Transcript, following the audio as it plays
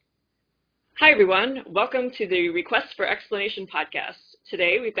Hi, everyone. Welcome to the Request for Explanation podcast.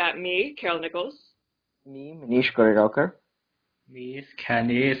 Today, we've got me, Carol Nichols. Me, Manish Goregaonkar. Me,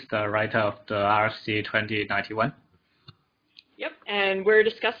 Kenny is the writer of the RFC 2091. Yep, and we're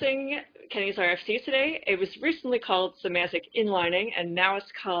discussing Kenny's RFC today. It was recently called semantic inlining, and now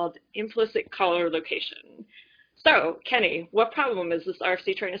it's called implicit caller location. So, Kenny, what problem is this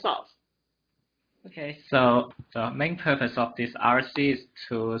RFC trying to solve? Okay, so the main purpose of this RFC is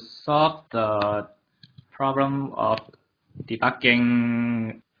to solve the problem of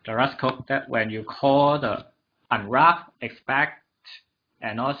debugging the Rust code that when you call the unwrap, expect,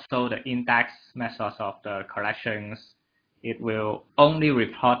 and also the index methods of the collections, it will only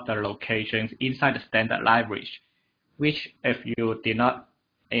report the locations inside the standard library, which if you did not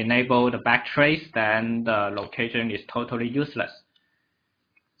enable the backtrace, then the location is totally useless.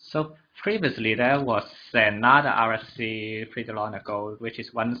 So previously there was another RFC pretty long ago, which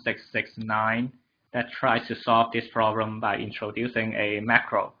is 1669, that tries to solve this problem by introducing a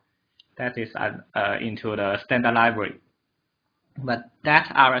macro that is into the standard library. But that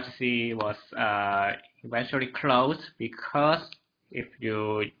RFC was eventually closed because if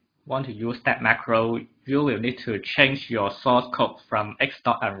you want to use that macro, you will need to change your source code from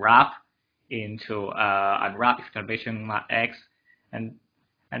x.unwrap into unwrap exclamation mark x, and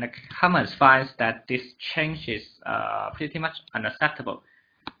the Commons finds that this change is pretty much unacceptable.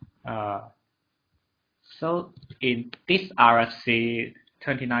 So in this RFC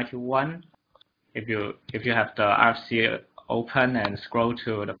 2091, if you have the RFC open and scroll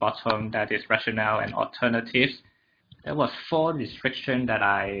to the bottom, that is rationale and alternatives, there was 4 restrictions that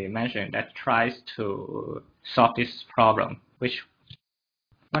I mentioned that tries to solve this problem. Which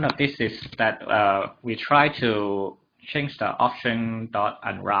one of these is that we try to change the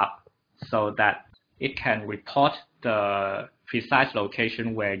option.unwrap so that it can report the precise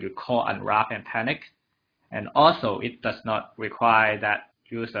location where you call unwrap and panic, and also it does not require that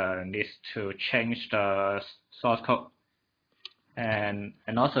user needs to change the source code. And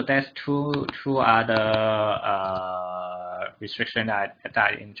also there's two other restrictions that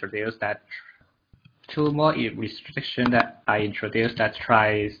I introduced, that 2 more restrictions that I introduced that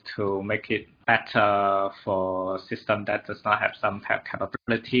tries to make it better for system that does not have some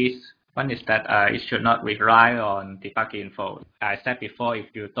capabilities. One is that it should not rely on debug info. I said before,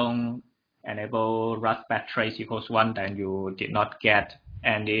 if you don't enable Rust backtrace equals 1, then you did not get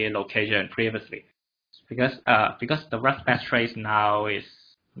any location previously. Because the Rust backtrace now is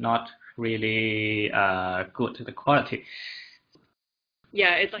not really good to the quality.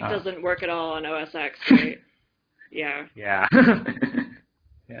 Yeah, it doesn't work at all on OS X, right? Yeah. Yeah.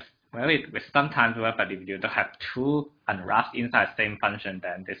 Yes. Well, it sometimes work, but if you don't have 2 unwraps inside the same function,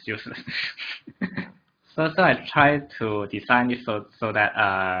 then it's useless. So I tried to design it so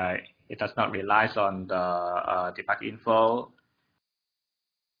that it does not rely on the debug info,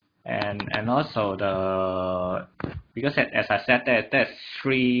 and also because as I said, there's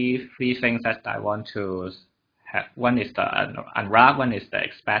three things that I want to have. One is the unwrap, one is the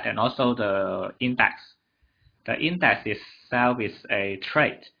expect, and also the index. The index itself is a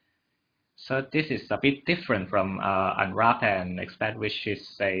trait. So this is a bit different from unwrap and expect, which is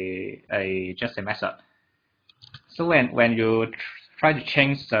just a method. So when you try to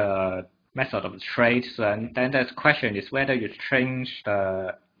change the method of the trait, then the question is whether you change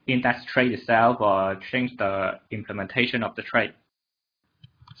the index trait itself or change the implementation of the trait.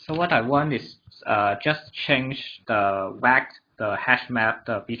 So what I want is just change the WAG, the hash map,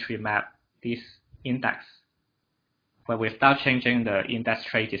 the B-tree map, this index, but without changing the index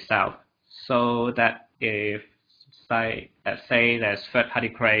trait itself. So that if, let's say there's third-party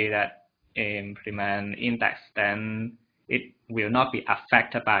query that implement index, then it will not be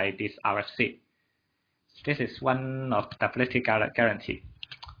affected by this RFC. This is one of the stability guarantee.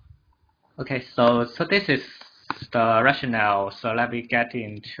 Okay, so this is the rationale. So let me get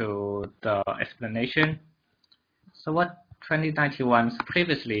into the explanation. So what 2091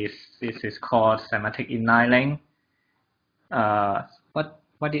 previously is called semantic inlining.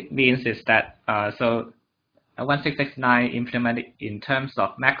 What it means is that so 1669 implemented in terms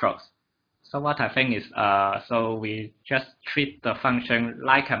of macros. So what I think is so we just treat the function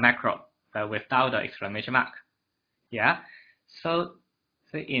like a macro without the exclamation mark. Yeah. So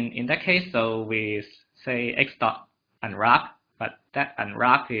in that case, so we say x dot unwrap, but that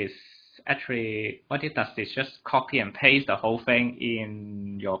unwrap is actually what it does is just copy and paste the whole thing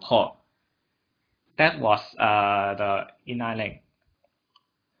in your code. That was the inlining.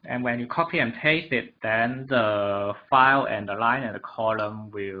 And when you copy and paste it, then the file and the line and the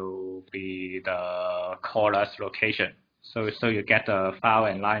column will be the caller's location. So you get the file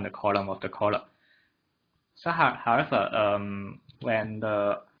and line in the column of the caller. So however, when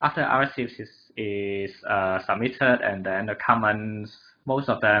the after RCEP is submitted and then the comments, most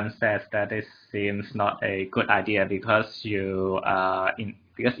of them says that this seems not a good idea because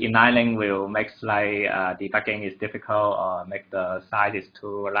because inlining will make debugging is difficult or make the size is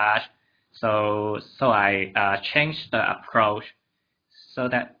too large. So I changed the approach so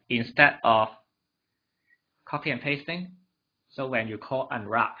that instead of copy and pasting, so when you call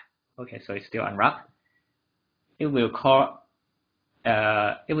unwrap, okay, so it's still unwrap, it will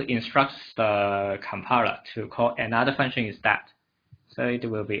instruct the compiler to call another function instead. So it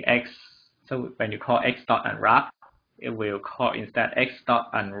will be x. So when you call x.unwrap, it will call instead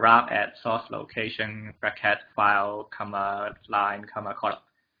x.unwrap at source location bracket file comma line comma column.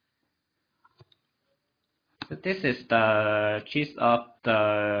 So this is the gist of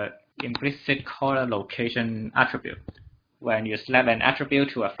the implicit caller location attribute. When you slap an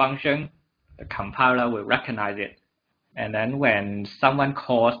attribute to a function, the compiler will recognize it. And then when someone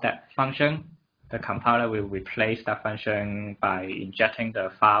calls that function, the compiler will replace that function by injecting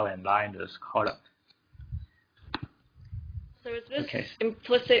the file and line in this column. So is this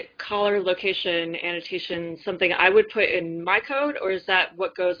implicit caller location annotation something I would put in my code, or is that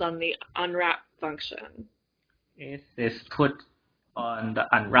what goes on the unwrap function? It is put on the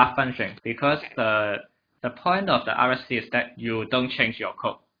unwrap function because the point of the RSC is that you don't change your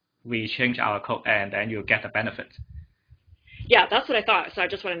code. We change our code and then you get the benefit. Yeah, that's what I thought. So I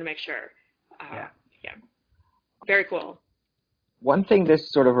just wanted to make sure. Yeah. Very cool. One thing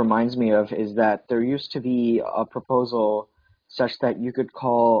this sort of reminds me of is that there used to be a proposal such that you could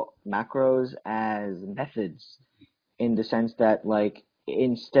call macros as methods, in the sense that, like,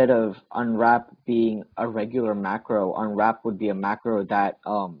 instead of unwrap being a regular macro, unwrap would be a macro that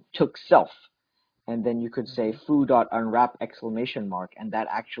took self. And then you could say foo.unwrap exclamation mark, and that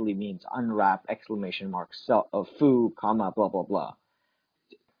actually means unwrap exclamation mark self of foo, comma, blah, blah, blah.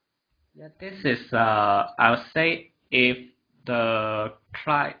 Yeah, this is, I would say, if the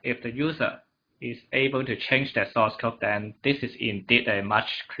user is able to change their source code, then this is indeed a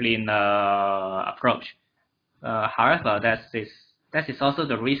much cleaner approach. However, that is also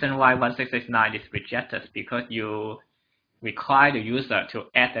the reason why 1669 is rejected, because you require the user to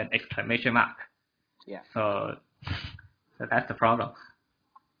add an exclamation mark. Yeah. So that's the problem.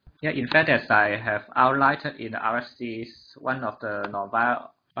 Yeah, in fact, as I have outlined in the RFCs, one of the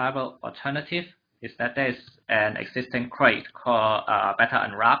non-viable alternative is that there is an existing crate called beta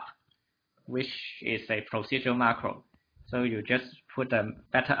unwrap, which is a procedural macro. So you just put the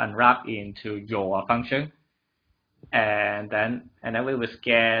beta unwrap into your function, and then we will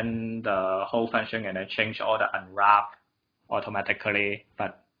scan the whole function and then change all the unwrap automatically.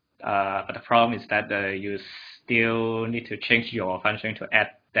 But the problem is that you still need to change your function to add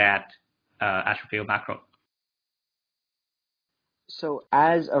that attribute macro. So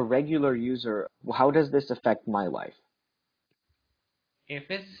as a regular user, how does this affect my life?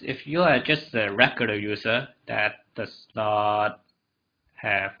 If you are just a regular user that does not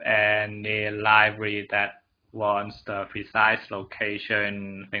have any library that wants the precise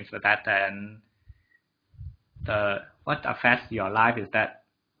location, things like that, then what affects your life is that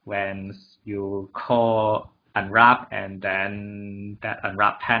when you call unwrap and then that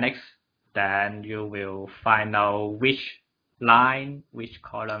unwrap panics, then you will find out which line, which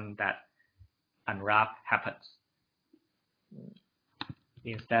column that unwrap happens.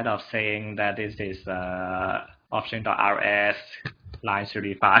 Instead of saying that this is option.rs line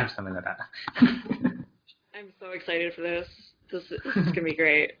 35, something like that. I'm so excited for this. This is going to be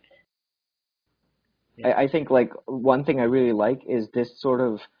great. I think, like, one thing I really like is this sort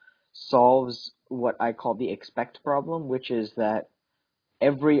of solves what I call the expect problem, which is that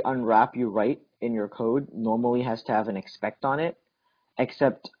every unwrap you write in your code normally has to have an expect on it,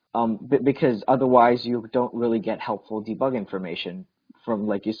 except because otherwise you don't really get helpful debug information from,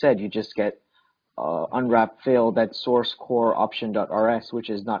 like you said, you just get unwrap failed at source core option.rs, which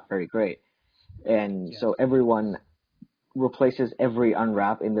is not very great. And so everyone replaces every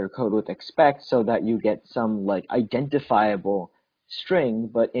unwrap in their code with expect so that you get some, like, identifiable string.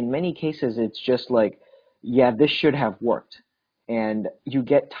 But in many cases, it's just like, yeah, this should have worked. And you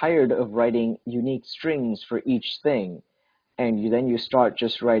get tired of writing unique strings for each thing. And then you start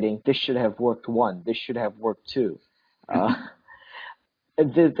just writing, this should have worked 1, this should have worked 2.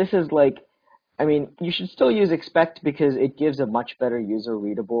 This is like, I mean, you should still use expect because it gives a much better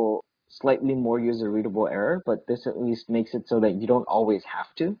user-readable, slightly more user-readable error, but this at least makes it so that you don't always have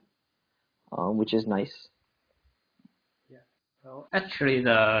to, which is nice. Yeah. So actually,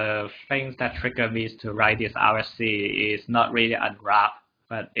 the things that trigger me to write this RFC is not really unwrap,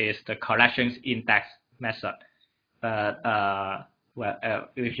 but is the collections index method. But well,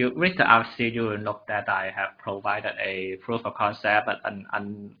 if you read the RFC, you will note that I have provided a proof of concept, but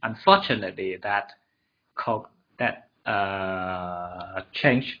unfortunately, that code that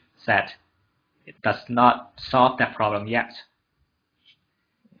change set it does not solve that problem yet,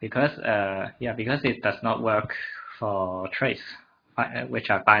 because because it does not work for trace, which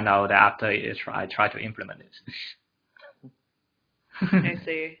I find out after I try to implement it. I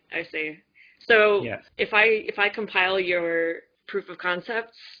see. I see. So Yes. if I compile your proof of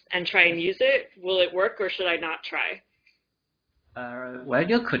concepts and try and use it, will it work or should I not try? Well,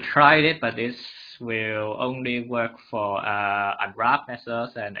 you could try it, but this will only work for unwrap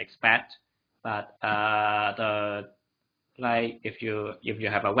methods and expect. But like if you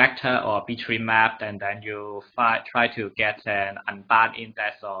have a vector or B-tree map, and then you try to get an unbound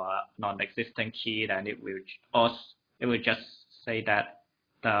index or a non-existent key, then it will just say that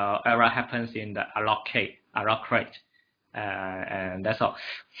the error happens in the allocate, and that's all.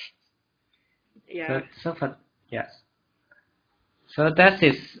 Yeah. Yes. So that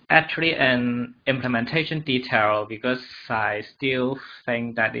is actually an implementation detail, because I still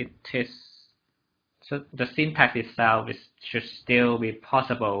think that it is. So the syntax itself should still be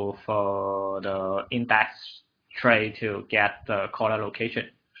possible for the index tray to get the caller location.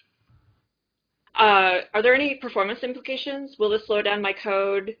 Are there any performance implications? Will this slow down my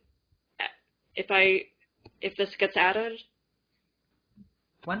code if this gets added?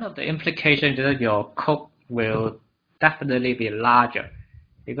 One of the implications is that your code will definitely be larger,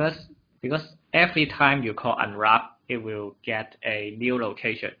 because every time you call unwrap, it will get a new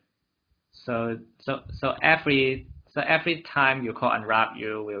location. So every time you call unwrap,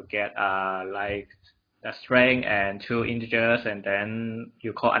 you will get like a string and two integers, and then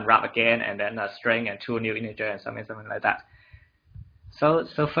you call unwrap again, and then a string and two new integers, and something like that. So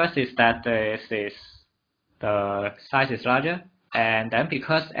first is that the size is larger, and then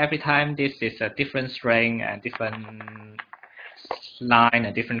because every time this is a different string and different line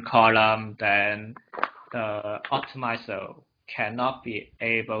and different column, then the optimizer cannot be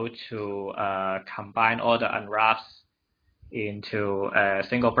able to combine all the unwraps into a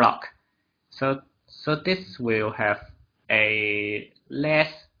single block. So this will have a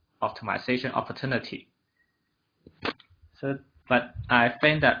less optimization opportunity. So, but I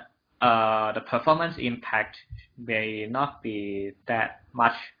think that the performance impact may not be that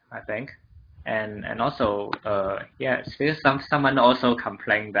much, I think. And also, someone also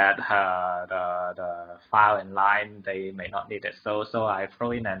complained that the file and line, they may not need it. So I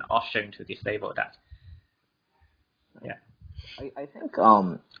throw in an option to disable that. Yeah. I think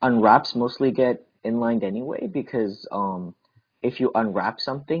unwraps mostly get inlined anyway, because if you unwrap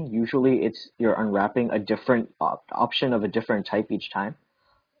something, usually you're unwrapping a different option of a different type each time,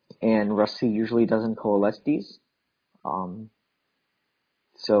 and Rust usually doesn't coalesce these. Um,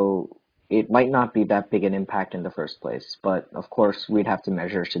 so it might not be that big an impact in the first place, but of course we'd have to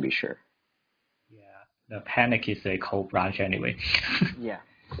measure to be sure. Yeah. The panic is a code branch anyway. Yeah.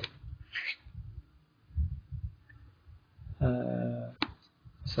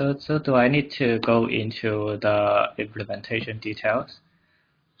 So do I need to go into the implementation details?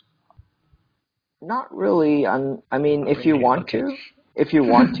 Not really. I mean, if you want to,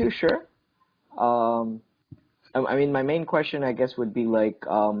 sure. Um, I mean, my main question, I guess, would be like,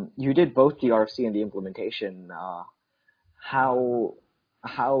 you did both the RFC and the implementation. How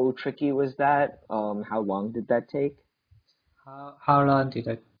how tricky was that? How long did that take? How long did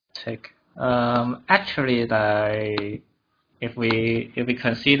it take? Actually, if we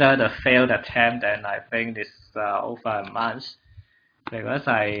consider the failed attempt, then I think it's over a month, because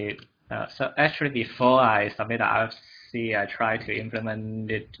so actually before I submit the RFC, I try to implement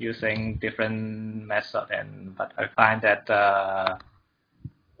it using different method, but I find that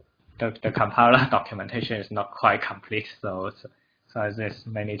the compiler documentation is not quite complete, so there's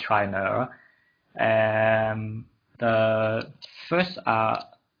many try and error. The first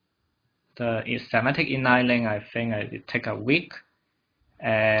the semantic inlining, I think it take a week,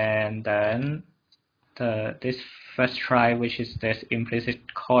 and then this first try, which is this implicit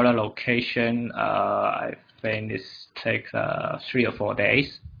caller location, I think this takes 3 or 4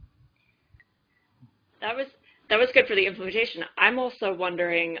 days. That was good for the implementation. I'm also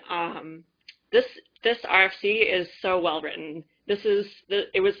wondering, this RFC is so well written.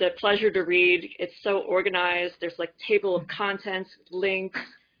 It was a pleasure to read. It's so organized. There's like table of contents, links.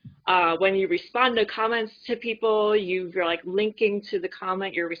 When you respond to comments to people, you're like linking to the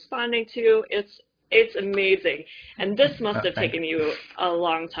comment you're responding to. It's amazing. And this must have Thank taken you a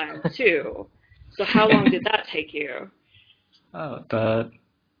long time too. So how long did that take you? Oh, but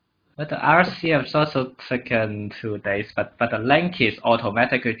the RCF is also taken 2 days, but the link is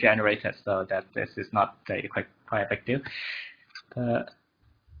automatically generated, so that this is not quite a big deal.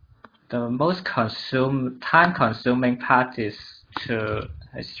 The most time consuming part is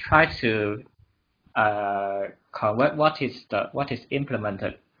try to convert what is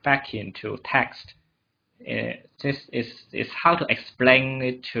implemented back into text. This is how to explain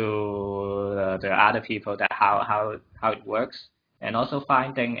it to the other people that how it works, and also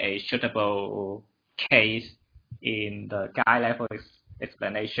finding a suitable case in the guide level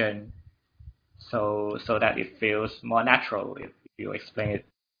explanation, so that it feels more natural if you explain it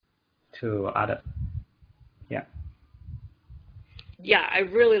to other. Yeah. Yeah, I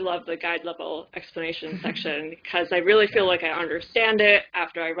really love the guide level explanation section because I really feel like I understand it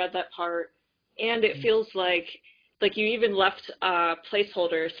after I read that part, and it feels like you even left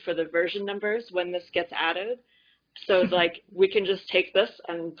placeholders for the version numbers when this gets added. So like we can just take this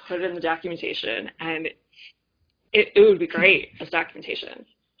and put it in the documentation, and it would be great as documentation,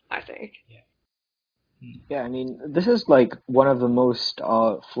 I think. Yeah, I mean, this is like one of the most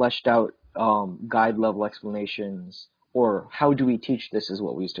fleshed out guide level explanations, or how do we teach this is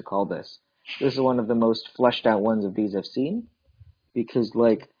what we used to call this. This is one of the most fleshed out ones of these I've seen, because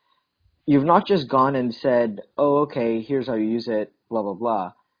like you've not just gone and said, oh, okay, here's how you use it, blah blah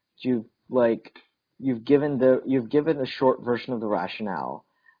blah. You've like you've given a short version of the rationale,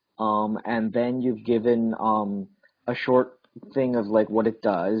 and then you've given a short thing of like what it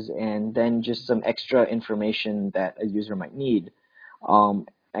does, and then just some extra information that a user might need,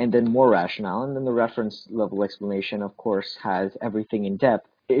 and then more rationale, and then the reference level explanation, of course, has everything in depth.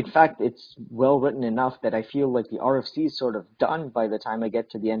 In fact, it's well written enough that I feel like the RFC is sort of done by the time I get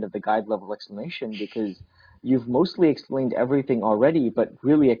to the end of the guide level explanation, because you've mostly explained everything already, but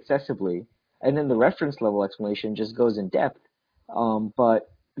really accessibly, and then the reference level explanation just goes in depth. But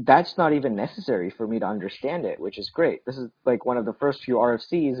that's not even necessary for me to understand it, which is great. This is like one of the first few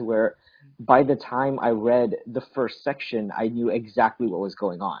RFCs where by the time I read the first section, I knew exactly what was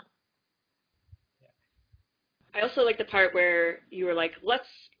going on. I also like the part where you were like,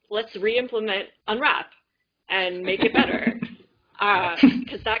 let's re-implement Unwrap and make it better,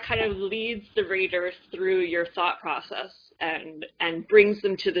 because that kind of leads the readers through your thought process and brings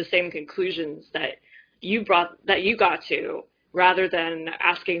them to the same conclusions that you got to, rather than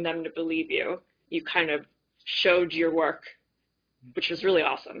asking them to believe you. You kind of showed your work, which was really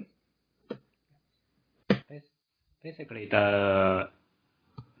awesome. Basically,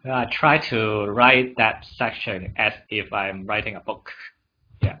 I try to write that section as if I'm writing a book.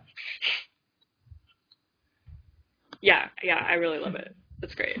 Yeah. Yeah, I really love it.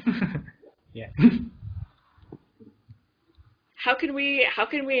 That's great. Yeah. How can we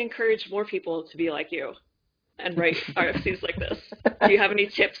encourage more people to be like you and write RFCs like this? Do you have any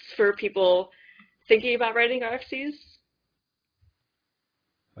tips for people thinking about writing RFCs?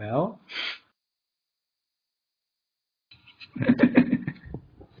 Well.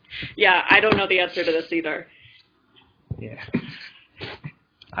 Yeah, I don't know the answer to this either. Yeah.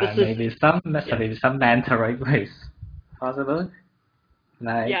 Maybe some mentoring ways possible.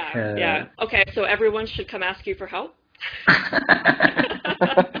 Like. Yeah. Okay, so everyone should come ask you for help.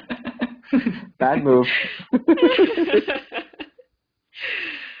 Bad move.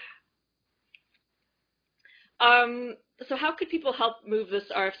 So how could people help move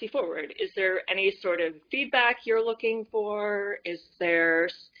this RFC forward? Is there any sort of feedback you're looking for?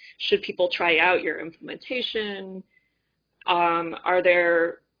 Should people try out your implementation? Are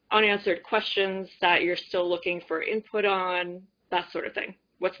there unanswered questions that you're still looking for input on? That sort of thing.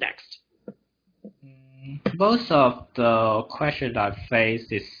 What's next? Most of the questions I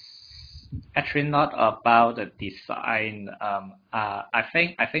face is actually not about the design. I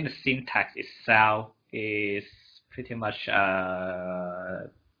think the syntax itself is pretty much the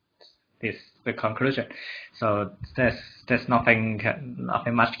conclusion. So there's nothing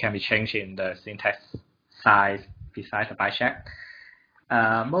much can be changed in the syntax side besides the bycheck.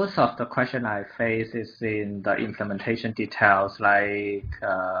 Most of the question I face is in the implementation details, like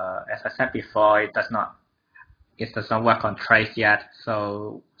as I said before, it does not work on trace yet.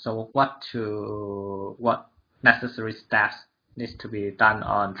 So what necessary steps needs to be done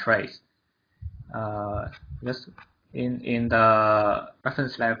on trace? Because in the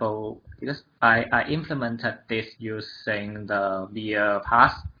reference level, because I implemented this using the VIR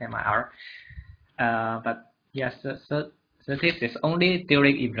pass MIR, but yes, so this is only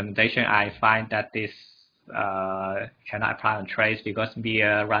during implementation I find that this cannot apply on trace because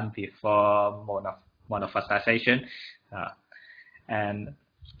beer run before monofossilization, and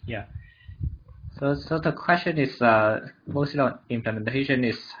yeah. So the question is mostly on implementation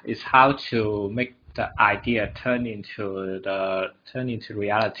is how to make the idea turn into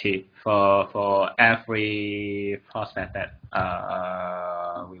reality for every prospect that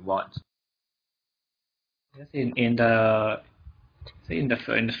we want. Yes, in the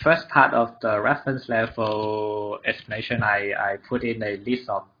first part of the reference level explanation, I put in a list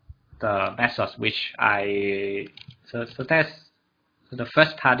of the methods which so the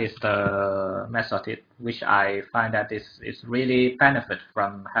first part is the method which I find that is really benefit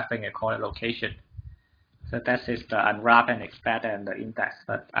from having a corner location. So that is the unwrap and expand and the index.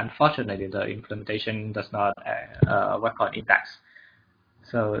 But unfortunately, the implementation does not work on index.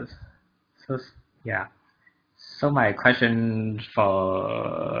 So yeah. So my question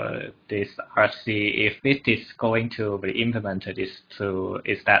for this RC, if it is going to be implemented, is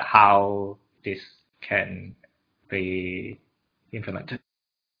that how this can be implemented?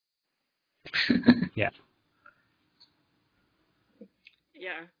 Yeah.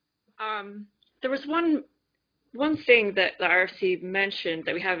 Yeah. There was one thing that the RFC mentioned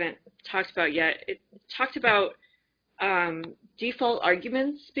that we haven't talked about yet. It talked about default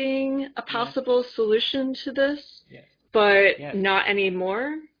arguments being a possible solution to this, but not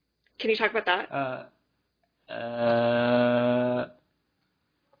anymore. Can you talk about that?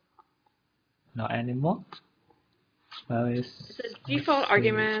 Not anymore. Well, it says default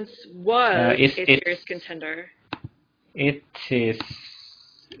arguments was a serious contender. It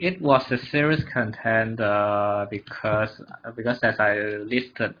was a serious contender because as I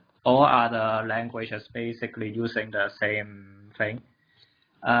listed, all other languages basically using the same thing.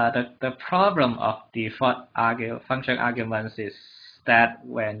 The problem of default function arguments is that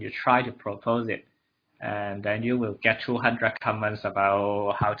when you try to propose it, and then you will get 200 comments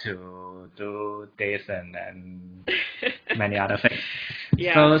about how to do this and many other things.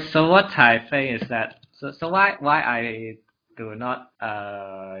 Yeah. So what I think is that so why I do not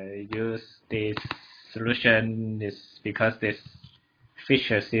use this solution is because this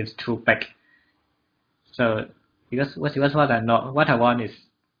feature seems too big. So because what I want is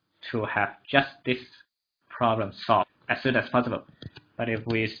to have just this problem solved as soon as possible. But if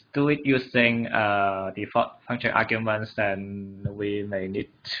we do it using default function arguments, then we may need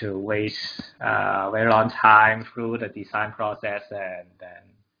to wait a very long time through the design process and then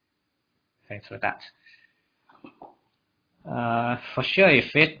things like that. For sure,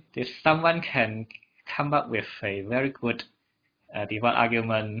 if someone can come up with a very good default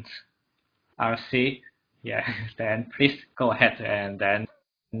argument RC, yeah, then please go ahead and then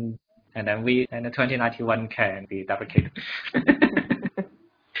the 2091 can be duplicated.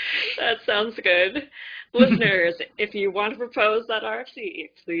 That sounds good. Listeners, if you want to propose that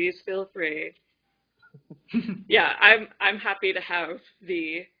RFC, please feel free. Yeah, I'm happy to have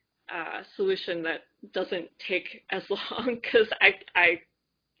the solution that doesn't take as long because I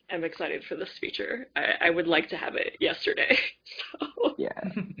am excited for this feature. I would like to have it yesterday. So yeah.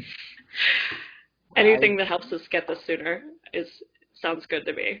 Anything that helps us get this sooner sounds good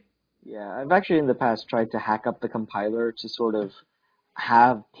to me. Yeah, I've actually in the past tried to hack up the compiler to sort of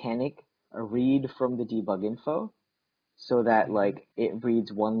have Panic read from the debug info so that like it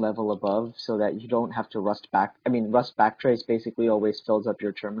reads one level above so that you don't have to Rust backtrace basically always fills up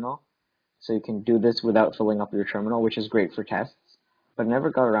your terminal. So you can do this without filling up your terminal, which is great for tests. But I never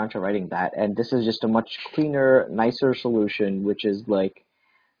got around to writing that. And this is just a much cleaner, nicer solution, which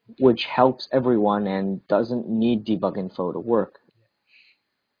helps everyone and doesn't need debug info to work.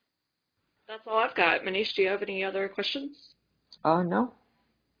 That's all I've got. Manish, do you have any other questions? No.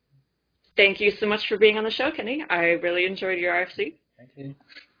 Thank you so much for being on the show, Kenny. I really enjoyed your RFC. Thank you.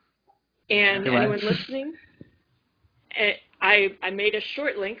 And anyone listening, I made a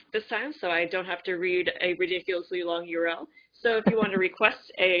short link this time, so I don't have to read a ridiculously long URL. So if you want to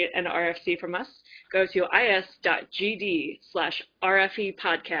request an RFC from us, go to is.gd/RFE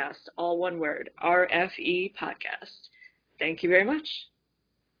podcast, all one word, RFE podcast. Thank you very much.